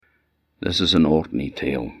This is an Orkney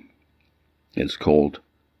tale. It's called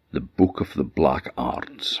The Book of the Black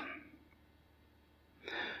Arts.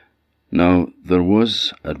 Now, there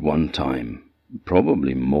was at one time,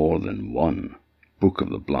 probably more than one, Book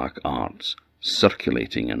of the Black Arts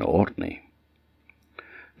circulating in Orkney.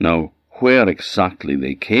 Now, where exactly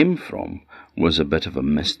they came from was a bit of a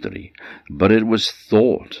mystery, but it was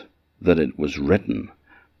thought that it was written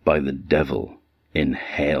by the devil in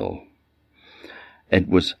hell. It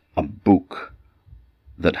was a book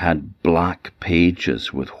that had black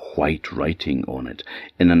pages with white writing on it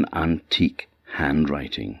in an antique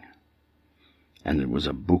handwriting. And it was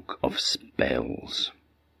a book of spells.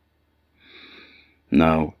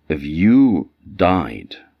 Now, if you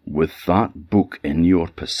died with that book in your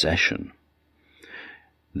possession,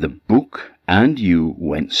 the book and you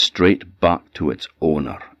went straight back to its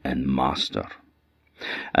owner and master.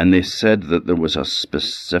 And they said that there was a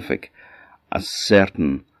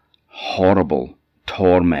certain horrible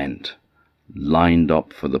torment lined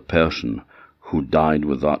up for the person who died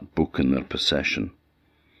with that book in their possession.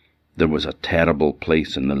 There was a terrible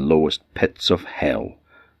place in the lowest pits of hell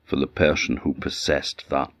for the person who possessed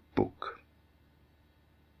that book.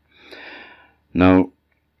 Now,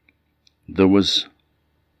 there was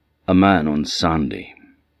a man on Sandy,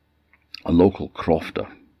 a local crofter,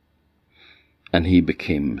 and he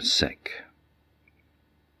became sick.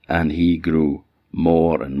 And he grew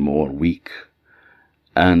more and more weak,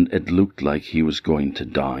 and it looked like he was going to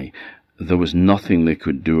die. There was nothing they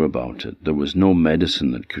could do about it. There was no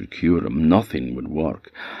medicine that could cure him. Nothing would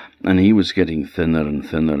work. And he was getting thinner and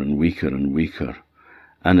thinner and weaker,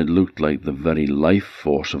 and it looked like the very life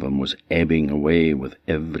force of him was ebbing away with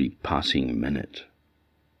every passing minute.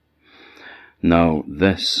 Now,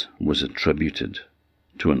 this was attributed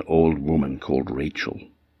to an old woman called Rachel,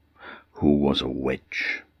 who was a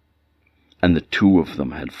witch. And the two of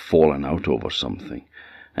them had fallen out over something,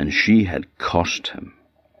 and she had cursed him.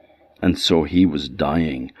 And so he was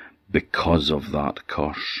dying because of that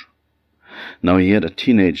curse. Now, he had a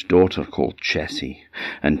teenage daughter called Chessie,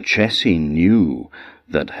 and Chessie knew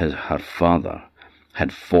that her father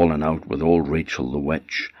had fallen out with old Rachel the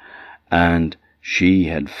witch, and she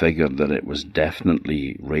had figured that it was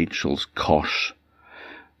definitely Rachel's curse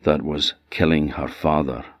that was killing her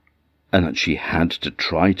father, and that she had to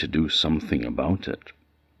try to do something about it.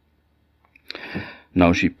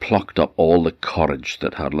 Now she plucked up all the courage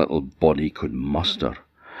that her little body could muster,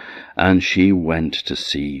 and she went to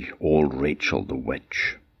see old Rachel the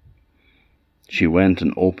witch. She went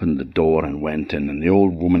and opened the door and went in, and the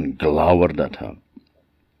old woman glowered at her.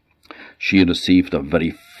 She received a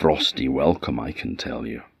very frosty welcome, I can tell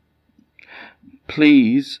you.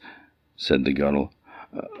 "Please," said the girl,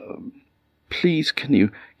 "please, can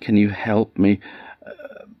you help me?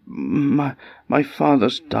 My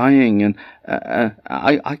father's dying, and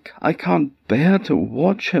I can't bear to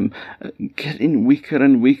watch him getting weaker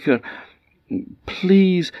and weaker.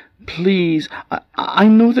 Please, I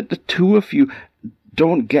know that the two of you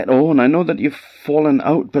don't get on. I know that you've fallen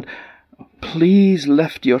out, but please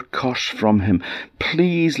lift your curse from him.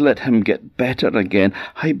 Please let him get better again.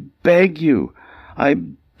 I beg you,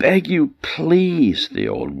 please." The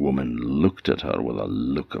old woman looked at her with a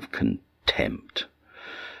look of contempt.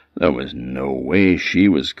 There was no way she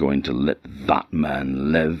was going to let that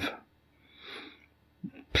man live.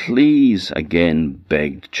 "Please," again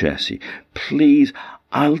begged Chessie, "please,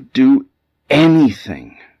 I'll do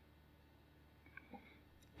anything."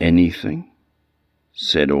 "Anything?"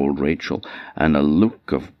 said old Rachel, and a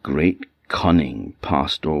look of great cunning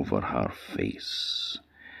passed over her face.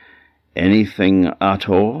 "Anything at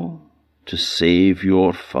all to save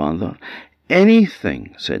your father?"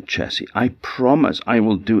 "Anything," said Chessie. "I promise I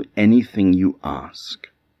will do anything you ask."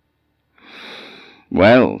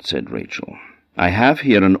 "Well," said Rachel, "I have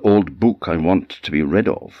here an old book I want to be rid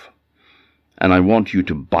of, and I want you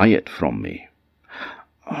to buy it from me."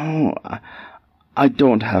 "Oh, I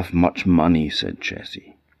don't have much money," said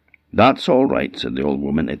Chessie. "That's all right," said the old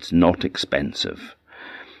woman. "It's not expensive.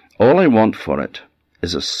 All I want for it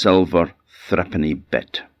is a silver threepenny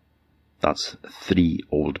bit. That's 3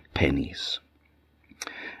 old pennies."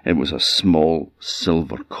 It was a small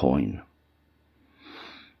silver coin.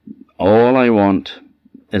 "All I want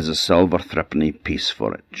is a silver threepenny piece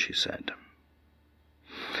for it," she said.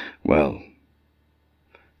 Well,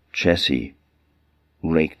 Chessie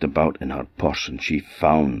raked about in her purse, and she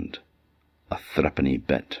found a threepenny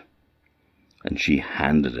bit, and she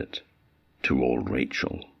handed it to old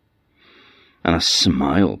Rachel. And a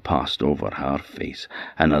smile passed over her face,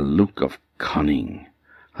 and a look of cunning.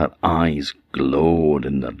 Her eyes glowed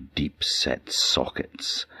in their deep-set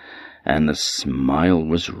sockets, and a smile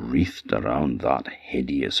was wreathed around that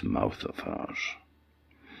hideous mouth of hers.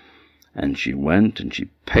 And she went and she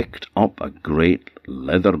picked up a great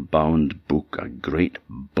leather-bound book, a great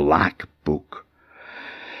black book,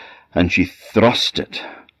 and she thrust it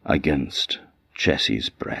against Chessie's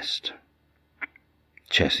breast.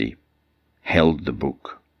 Chessie held the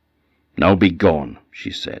book. "Now be gone,"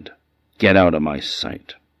 she said. "Get out of my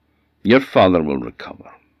sight. Your father will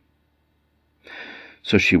recover."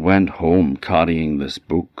 So she went home carrying this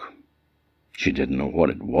book. She didn't know what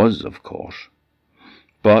it was, of course.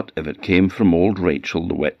 But if it came from old Rachel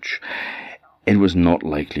the witch, it was not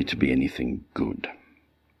likely to be anything good.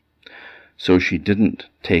 So she didn't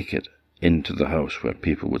take it into the house where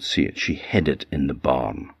people would see it. She hid it in the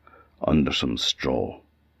barn, under some straw.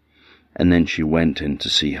 And then she went in to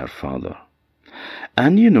see her father.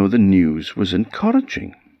 And, the news was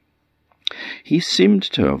encouraging. He seemed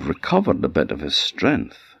to have recovered a bit of his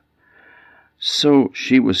strength. So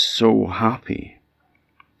she was so happy.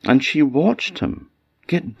 And she watched him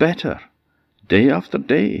get better. Day after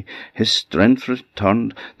day, his strength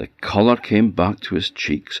returned, the colour came back to his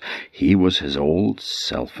cheeks. He was his old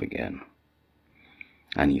self again.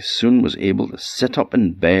 And he soon was able to sit up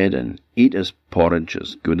in bed and eat his porridge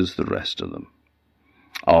as good as the rest of them.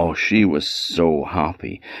 Oh, she was so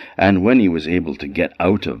happy. And when he was able to get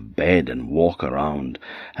out of bed and walk around,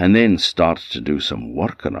 and then start to do some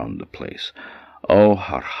work around the place, oh,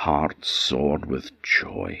 her heart soared with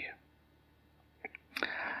joy.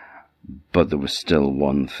 But there was still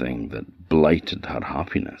one thing that blighted her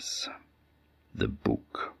happiness. The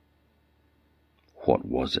book. What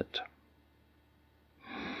was it?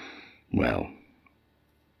 Well,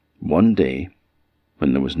 one day,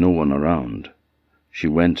 when there was no one around, she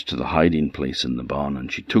went to the hiding place in the barn,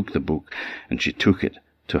 and she took the book, and she took it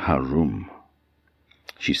to her room.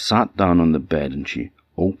 She sat down on the bed, and she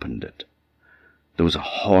opened it. There was a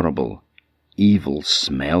horrible, evil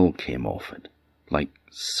smell came off it, like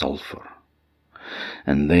sulphur.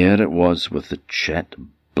 And there it was with the jet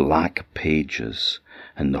black pages,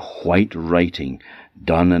 and the white writing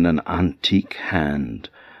done in an antique hand,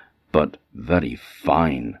 but very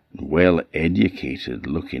fine, well-educated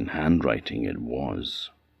looking handwriting it was.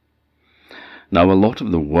 Now a lot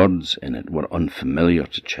of the words in it were unfamiliar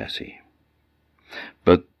to Chessie,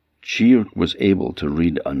 but she was able to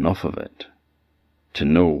read enough of it to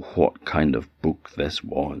know what kind of book this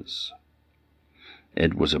was.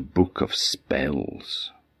 It was a book of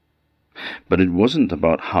spells. But it wasn't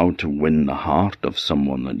about how to win the heart of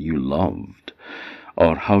someone that you loved,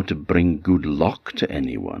 or how to bring good luck to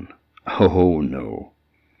anyone. Oh, no.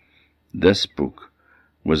 This book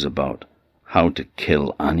was about how to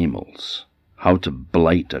kill animals, how to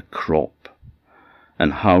blight a crop,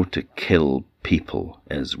 and how to kill people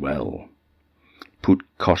as well. Put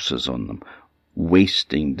curses on them,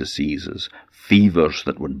 wasting diseases, fevers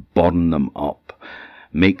that would burn them up,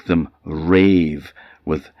 make them rave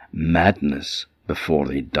with madness before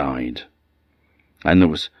they died. And there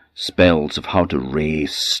was spells of how to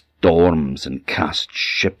raise storms and cast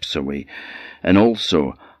ships away, and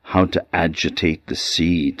also how to agitate the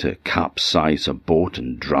sea to capsize a boat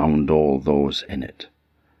and drown all those in it.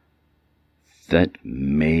 That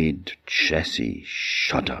made Chessie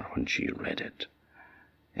shudder when she read it.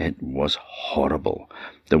 It was horrible.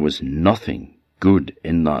 There was nothing good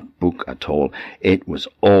in that book at all. It was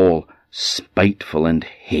all spiteful and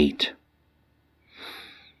hate.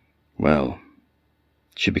 Well,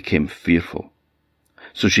 she became fearful.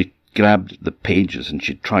 So she grabbed the pages and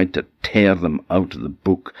she tried to tear them out of the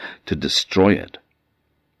book to destroy it.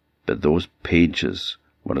 But those pages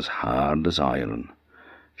were as hard as iron.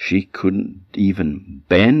 She couldn't even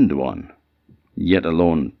bend one, yet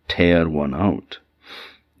alone tear one out.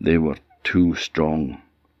 They were too strong.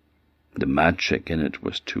 The magic in it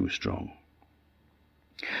was too strong.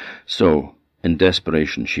 So, in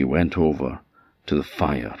desperation, she went over to the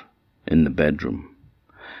fire in the bedroom,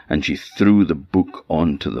 and she threw the book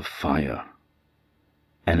onto the fire.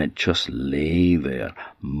 And it just lay there,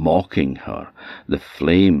 mocking her, the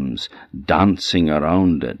flames dancing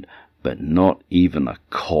around it, but not even a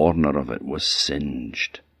corner of it was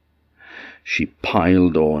singed. She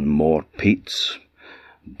piled on more peats,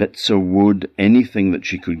 bits of wood, anything that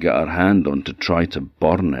she could get her hand on to try to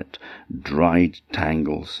burn it, dried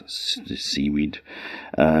tangles, seaweed,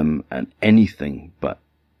 and anything, but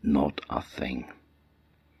not a thing.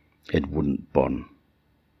 It wouldn't burn.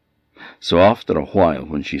 So after a while,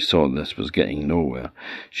 when she saw this was getting nowhere,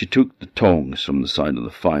 she took the tongs from the side of the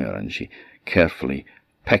fire and she carefully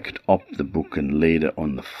picked up the book and laid it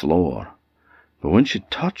on the floor. But when she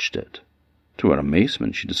touched it, to her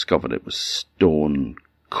amazement, she discovered it was stone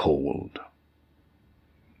cold.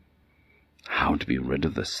 How to be rid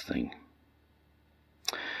of this thing?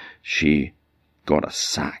 She got a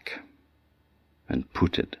sack and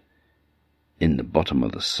put it in the bottom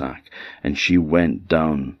of the sack, and she went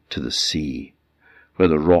down to the sea, where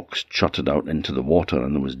the rocks jutted out into the water,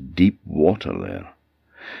 and there was deep water there.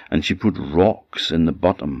 And she put rocks in the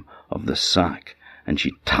bottom of the sack, and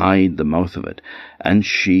she tied the mouth of it, and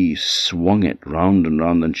she swung it round and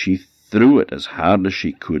round, and she threw it as hard as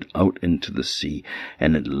she could out into the sea,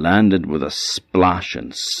 and it landed with a splash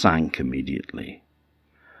and sank immediately.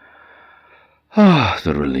 Ah,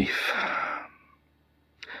 the relief.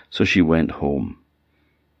 So she went home,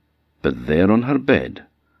 but there on her bed,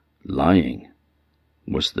 lying,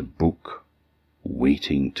 was the book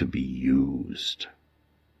waiting to be used.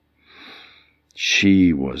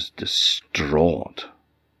 She was distraught.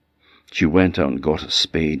 She went out and got a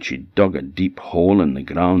spade. She dug a deep hole in the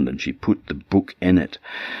ground, and she put the book in it,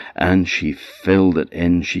 and she filled it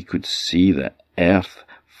in. She could see the earth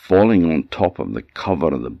falling on top of the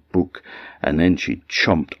cover of the book, and then she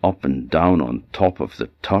chomped up and down on top of the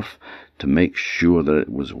turf to make sure that it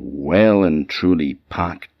was well and truly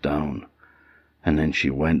packed down. And then she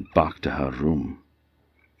went back to her room,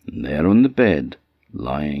 and there on the bed,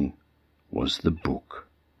 lying, was the book,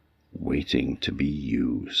 waiting to be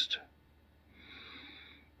used.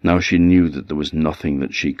 Now she knew that there was nothing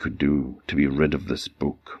that she could do to be rid of this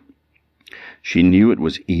book. She knew it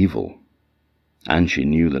was evil, and she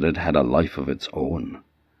knew that it had a life of its own.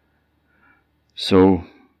 So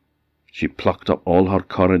she plucked up all her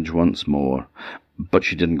courage once more, but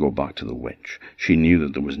she didn't go back to the witch. She knew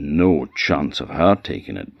that there was no chance of her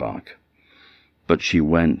taking it back. But she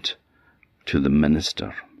went to the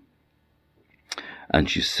minister, and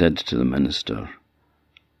she said to the minister,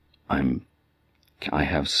 I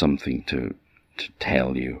have something to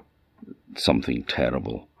tell you, something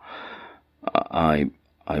terrible. I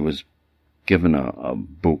was given a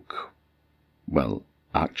book. Well,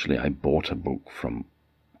 actually, I bought a book from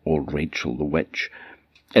old Rachel the witch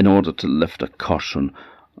in order to lift a curse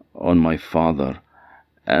on my father.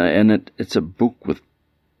 And it's a book with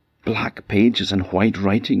black pages and white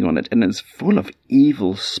writing on it, and it's full of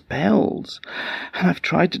evil spells. And I've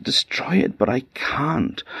tried to destroy it, but I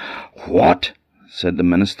can't. What? Said the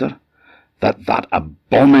minister. That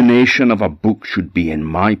abomination of a book should be in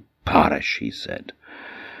my parish, he said.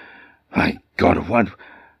 My God,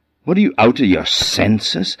 what are you, out of your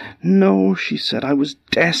senses? No, she said, I was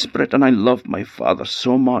desperate, and I loved my father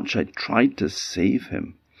so much I tried to save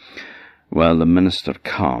him. Well, the minister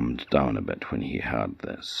calmed down a bit when he heard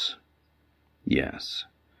this. Yes,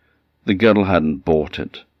 the girl hadn't bought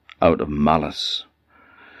it out of malice.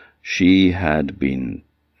 She had been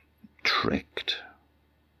tricked,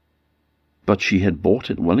 but she had bought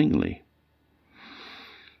it willingly.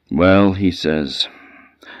 Well, he says,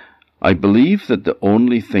 I believe that the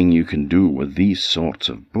only thing you can do with these sorts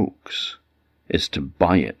of books is to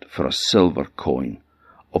buy it for a silver coin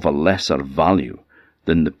of a lesser value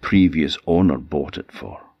than the previous owner bought it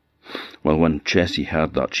for. Well, when Jessie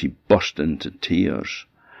heard that, she burst into tears.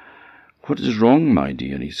 What is wrong, my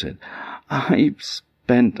dear? He said. I've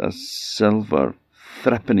spent a silver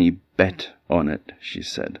threepenny bit on it, she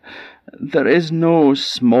said. There is no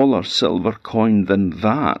smaller silver coin than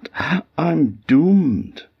that. I'm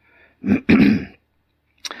doomed.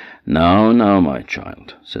 Now, my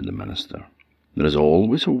child, said the minister. There is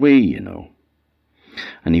always a way, you know.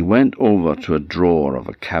 And he went over to a drawer of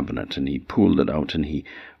a cabinet, and he pulled it out, and he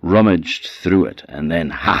rummaged through it, and then,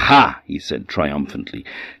 ha, he said triumphantly,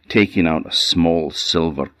 taking out a small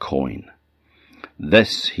silver coin.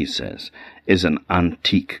 This, he says, is an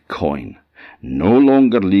antique coin, no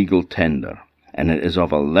longer legal tender, and it is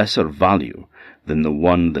of a lesser value than the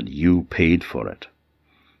one that you paid for it.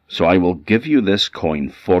 So I will give you this coin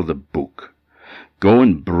for the book. Go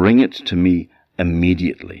and bring it to me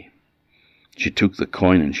immediately. She took the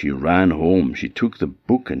coin and she ran home. She took the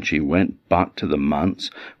book and she went back to the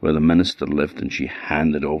manse where the minister lived, and she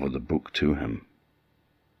handed over the book to him.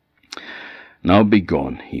 Now be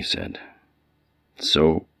gone, he said.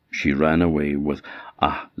 So she ran away with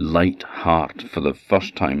a light heart for the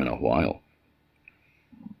first time in a while.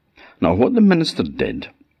 Now what the minister did,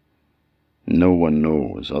 no one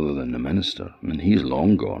knows other than the minister, and he's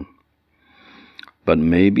long gone. But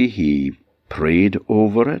maybe he prayed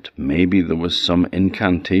over it. Maybe there was some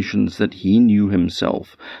incantations that he knew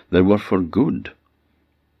himself that were for good.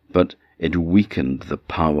 But it weakened the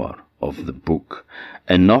power of the book,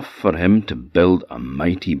 enough for him to build a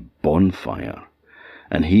mighty bonfire.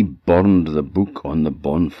 And he burned the book on the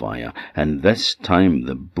bonfire, and this time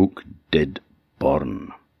the book did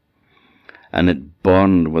burn. and it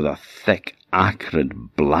burned with a thick,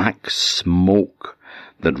 acrid, black smoke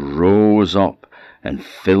that rose up and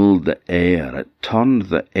filled the air. It turned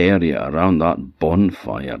the area around that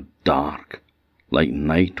bonfire dark, like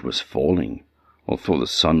night was falling, although the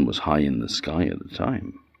sun was high in the sky at the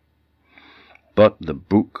time. But the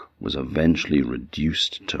book was eventually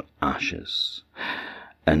reduced to ashes,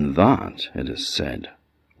 and that, it is said,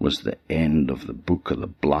 was the end of the Book of the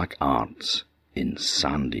Black Arts in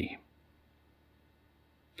Sandy.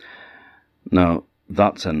 Now,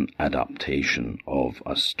 that's an adaptation of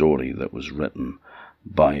a story that was written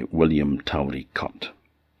by William Towrie Cott,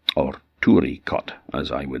 or Toorie Cott,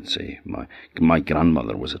 as I would say. My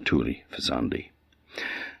grandmother was a Toorie for Sandy.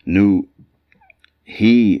 Now,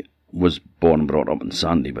 he was born and brought up in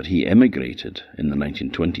Sandy, but he emigrated in the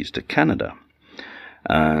 1920s to Canada.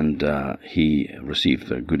 And he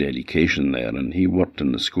received a good education there, and he worked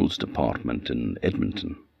in the schools department in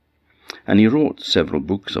Edmonton. And he wrote several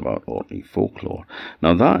books about Orkney folklore.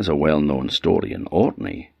 Now, that is a well-known story in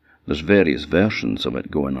Orkney. There's various versions of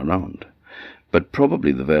it going around. But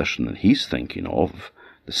probably the version that he's thinking of,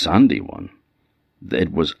 the Sandy one,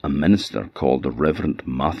 it was a minister called the Reverend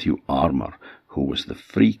Matthew Armour, who was the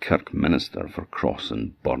Free Kirk minister for Cross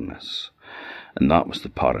and Burness. And that was the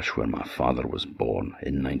parish where my father was born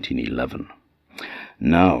in 1911.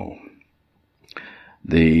 Now,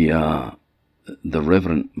 the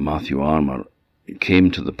Reverend Matthew Armour came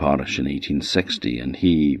to the parish in 1860, and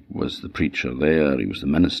he was the preacher there. He was the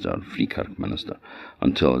minister, Free Kirk minister,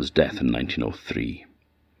 until his death in 1903.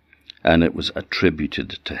 And it was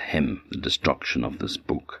attributed to him, the destruction of this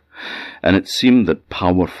book. And it seemed that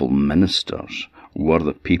powerful ministers were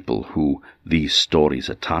the people who these stories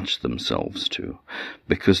attached themselves to,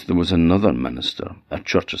 because there was another minister, a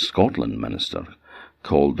Church of Scotland minister,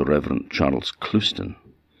 called the Reverend Charles Clouston,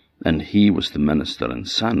 and he was the minister in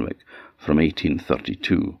Sandwick from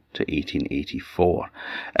 1832 to 1884,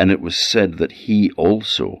 and it was said that he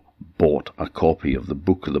also bought a copy of the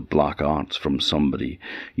Book of the Black Arts from somebody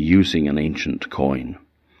using an ancient coin.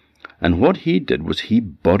 And what he did was he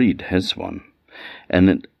buried his one,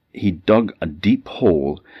 and he dug a deep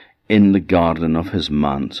hole in the garden of his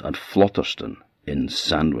manse at Flotterston in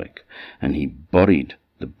Sandwick, and he buried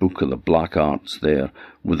the Book of the Black Arts there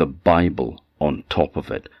with a Bible on top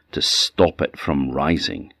of it to stop it from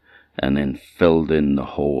rising, and then filled in the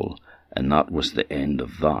hole, and that was the end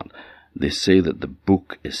of that. They say that the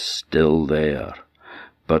book is still there,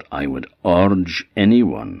 but I would urge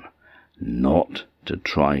anyone not to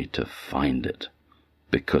try to find it,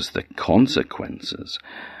 because the consequences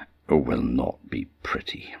will not be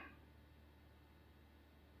pretty.